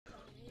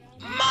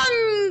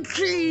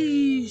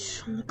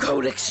Jeez,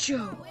 Codex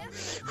Joe.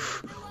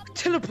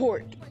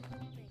 Teleport.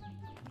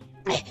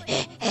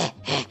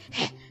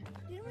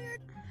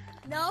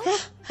 No?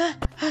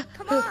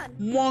 Come on.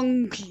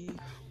 Monkey.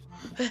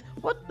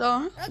 What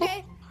the?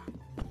 Okay.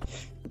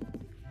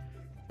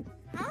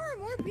 How are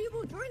more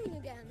people joining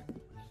again?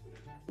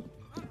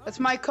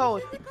 That's my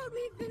code. This is the code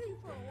we've been in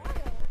for a while.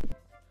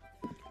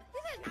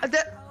 This is not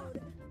the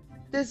code.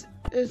 This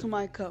is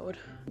my code.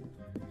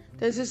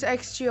 This is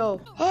XGO.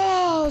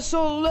 Oh,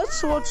 so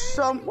let's watch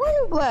some. Why are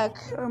you black?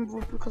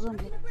 Because I'm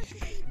black.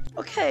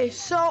 Okay,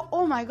 so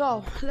oh my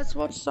god, let's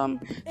watch some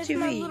It's TV.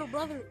 my little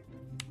brother.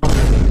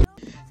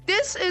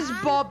 This is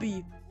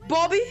Bobby.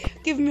 Bobby,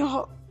 give me a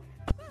hug.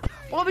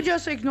 Bobby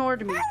just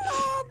ignored me.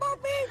 Hello,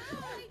 Bobby.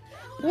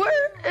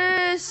 Where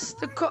is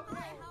the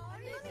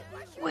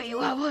Wait,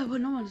 what?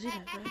 No one see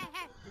that, right?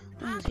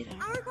 No one see that.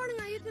 I'm recording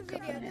a YouTube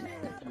video.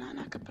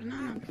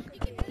 Banana.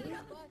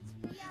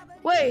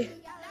 Wait.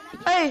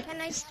 Hey,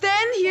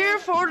 stand here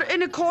in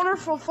the corner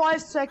for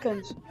 5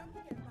 seconds.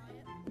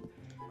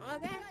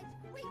 Okay.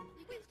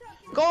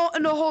 Go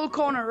in the whole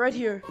corner right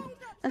here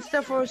and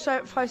stay for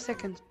 5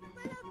 seconds.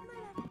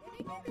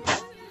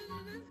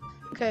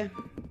 Okay.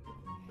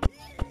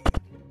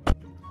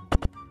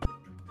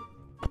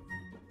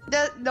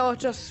 No,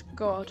 just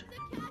go out.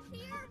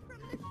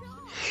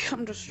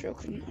 I'm just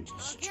joking. I'm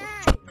just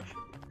joking.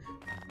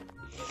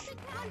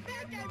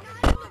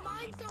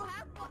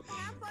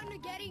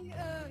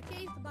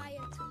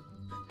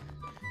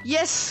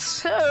 Yes,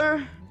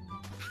 sir.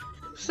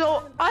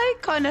 So I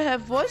kind of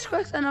have voice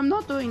cracks, and I'm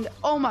not doing that.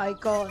 Oh my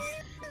god,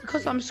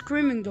 because I'm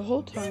screaming the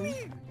whole time.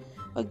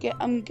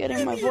 I'm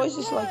getting my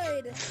voices like.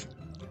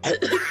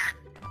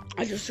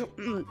 I just.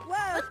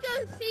 Let's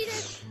go see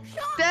this.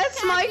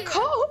 That's my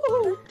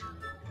code.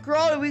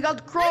 Crawler, we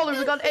got Crawler,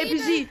 we got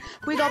APZ,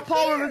 we got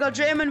Power, we got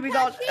Jamin, we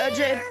got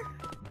Jade,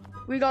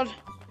 we got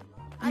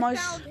I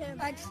found him.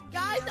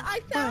 Guys, I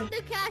found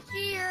the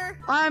cashier.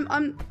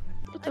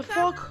 What the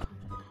fuck?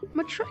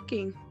 I'm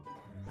tracking.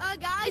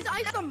 Guys,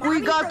 I saw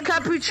We got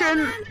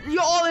Capuchin.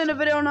 You're all in the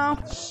video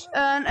now,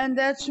 and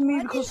that's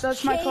me because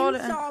that's my code.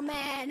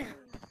 Man.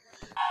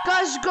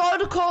 Guys, go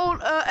to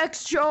code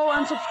XJO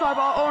and subscribe.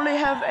 I only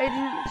have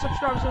 80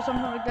 subscribers or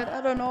something like that.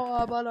 I don't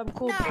know, but I'm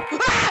cool. No.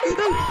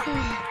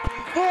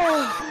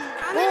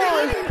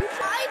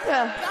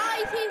 Yeah.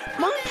 Guys, he's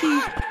Monkey.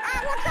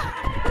 What's up?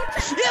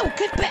 Yo,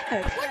 get back.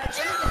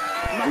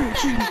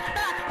 Monkey.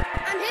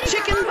 I'm hitting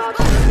Chicken my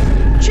butt.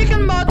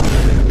 Chicken butt.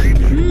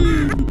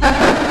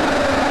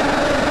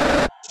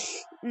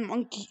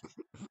 Monkey.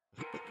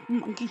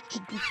 Monkey.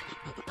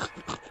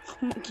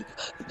 Monkey.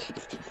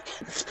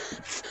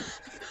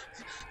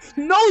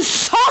 No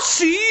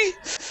saucy.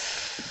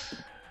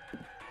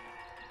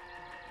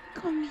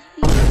 Come here.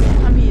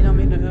 I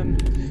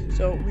mean,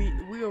 so we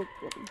are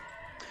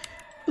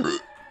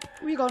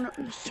we gonna.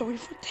 Sorry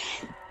for that.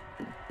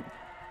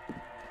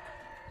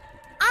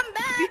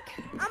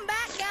 I'm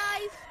back,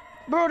 guys.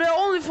 Bro, there are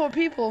only 4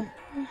 people.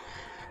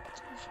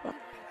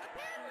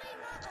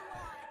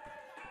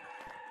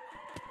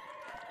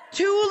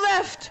 Two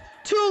left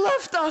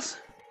us.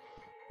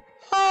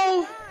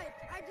 Oh.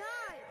 I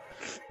died.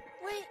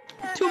 Wait,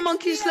 2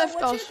 monkeys left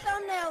what's us. your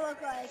thumbnail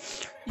look like?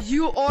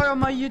 You are on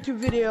my YouTube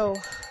video.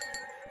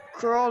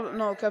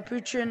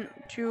 Capuchin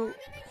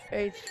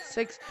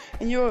 286,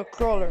 and you're a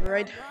crawler,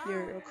 right?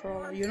 You're a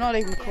crawler. You're not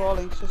even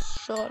crawling, so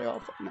shut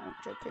up. No, I'm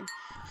joking.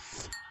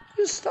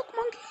 You stuck,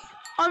 monkey?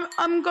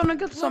 I'm gonna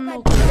get some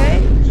milk,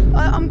 okay?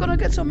 I'm gonna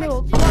get some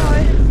milk.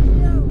 Bye.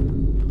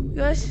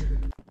 Guys,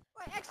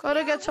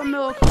 gotta get some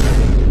milk.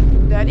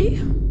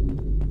 Daddy?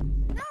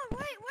 No,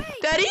 wait.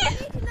 Daddy? I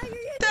need to know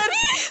your YouTube.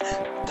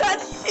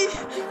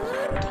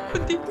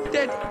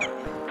 Daddy?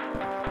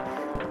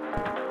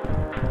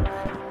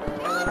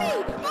 Mommy!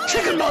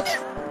 Chicken butt!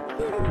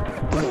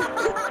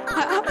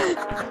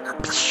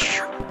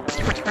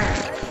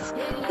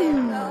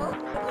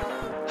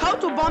 How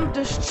to bump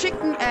this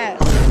chicken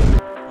ass?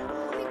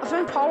 I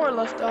think Power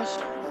left us.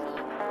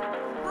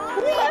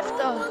 Who left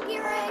us?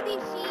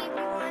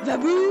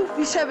 Babu,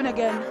 V7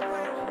 again.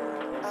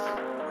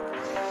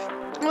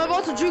 I'm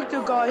about to juke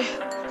the guy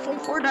from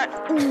Fortnite.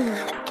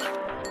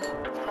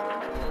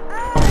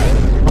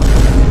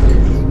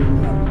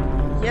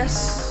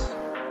 Yes.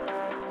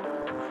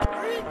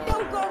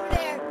 Don't go over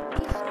there.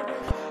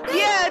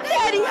 Yeah,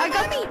 Daddy,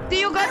 do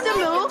you got the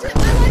milk? I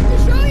like to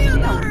show you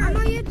about her.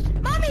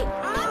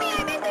 Mommy,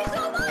 I miss you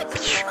so much.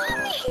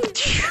 Mommy, I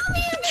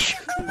miss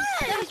you so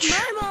much. That's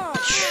my mom.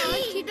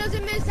 She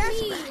doesn't miss me.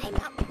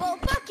 Well,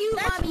 fuck you,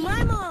 Mommy. That's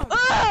my mom.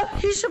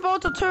 He's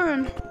about to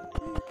turn.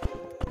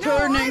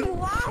 Turning.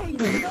 No, I'm lying.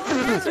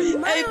 That's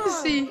my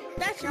APC. mom.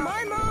 That's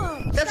my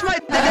mom. That's my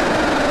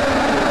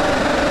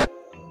dad.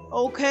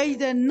 Okay,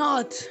 then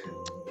not.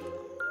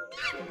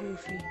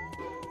 Goofy.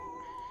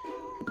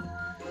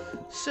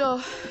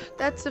 So,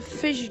 that's a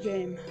fish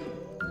game.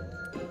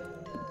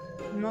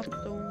 Not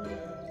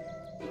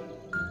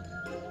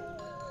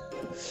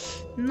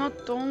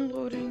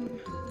downloading.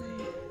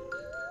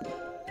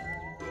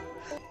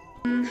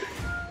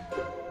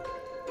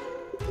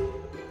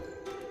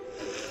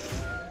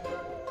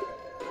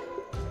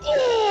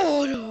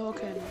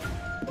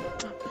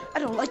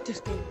 like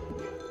this game.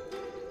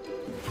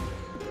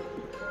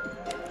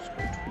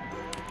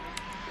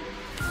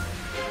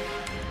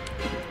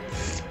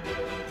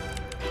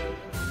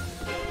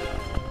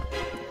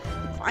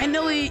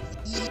 Finally.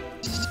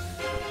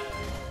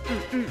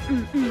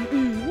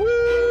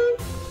 Woo.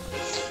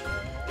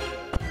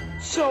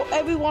 So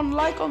everyone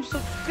like and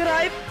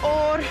subscribe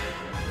or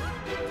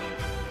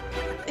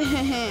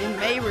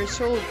maybe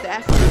so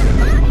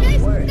definitely.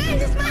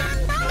 This is my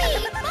mommy!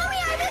 Mommy,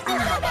 I miss you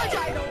so much! I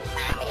don't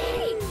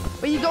mommy!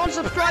 When you don't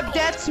subscribe,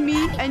 that's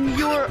me and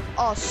you're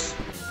us.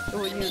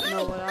 So you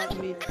know what I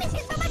mean. I miss you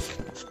so much!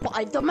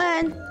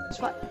 Spider-Man!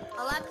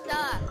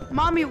 Alexa!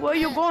 Mommy, where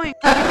you going?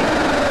 I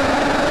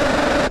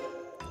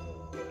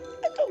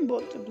don't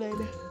want to play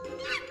that.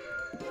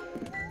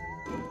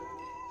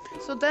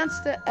 So that's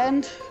the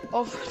end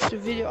of the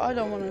video. I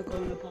don't want to go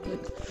in the public.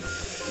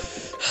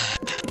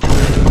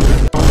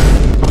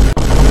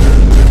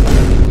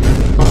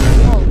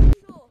 Oh.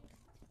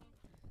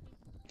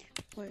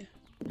 Wait.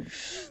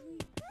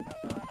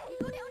 You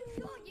got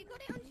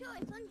it on shore,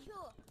 it's on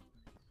shore.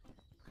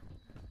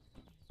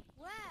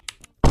 Where?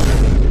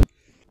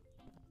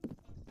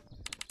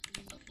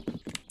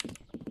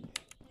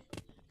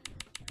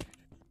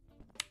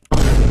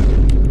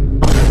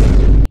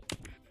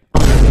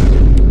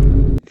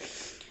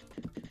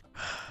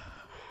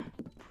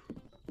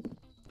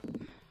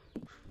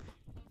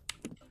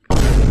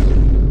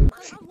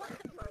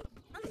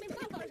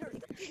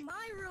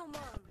 My room,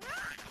 Mom.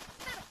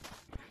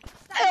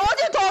 Hey, what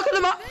are you talking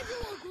about?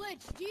 Visual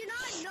glitch. Do you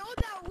not know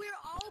that we're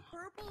all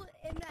purple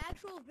in the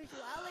actual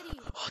visuality?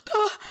 What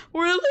the?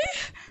 Really?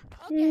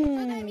 Okay,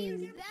 so that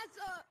means that's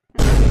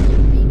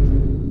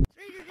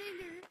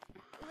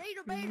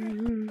Raider Bader.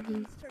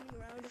 He's turning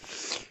around.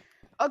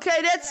 Okay,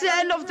 that's the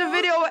end of the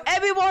video.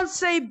 Everyone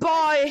say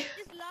bye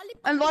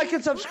and like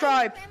and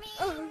subscribe.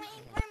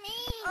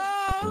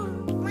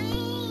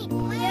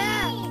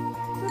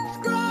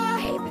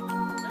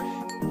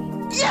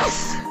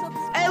 Yes!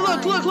 Hey,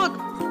 look.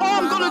 Oh,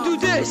 I'm gonna do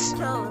this.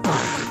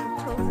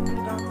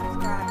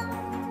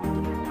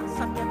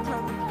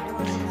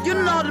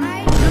 You're not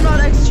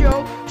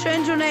X-Joe.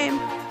 Change your name.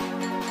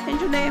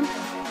 Change your name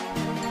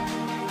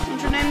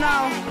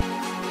now.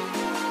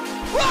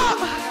 Whoa!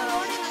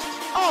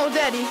 Oh,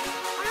 Daddy.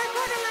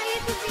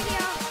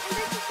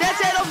 That's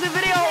the end of the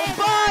video.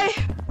 Bye.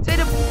 Say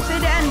the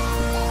end.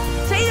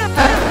 Say the.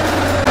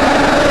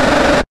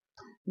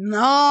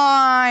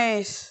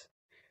 Nice.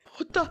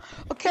 What the?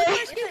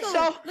 Okay.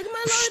 So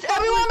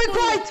everyone be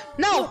quiet.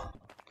 No.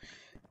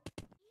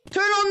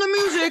 Turn on the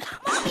music.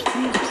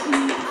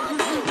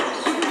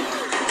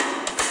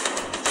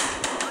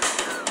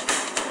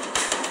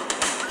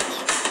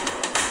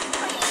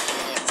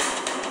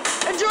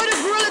 Enjoy the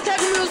Gorilla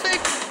Tag music.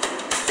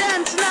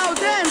 Dance now,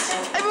 dance.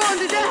 Everyone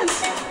to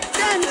dance.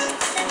 Dance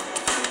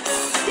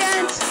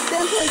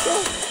like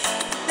that.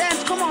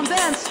 Dance, come on,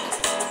 dance.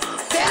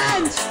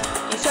 Dance.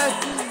 He said.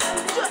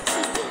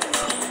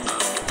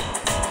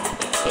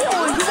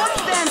 Oh, you want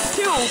to dance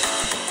too.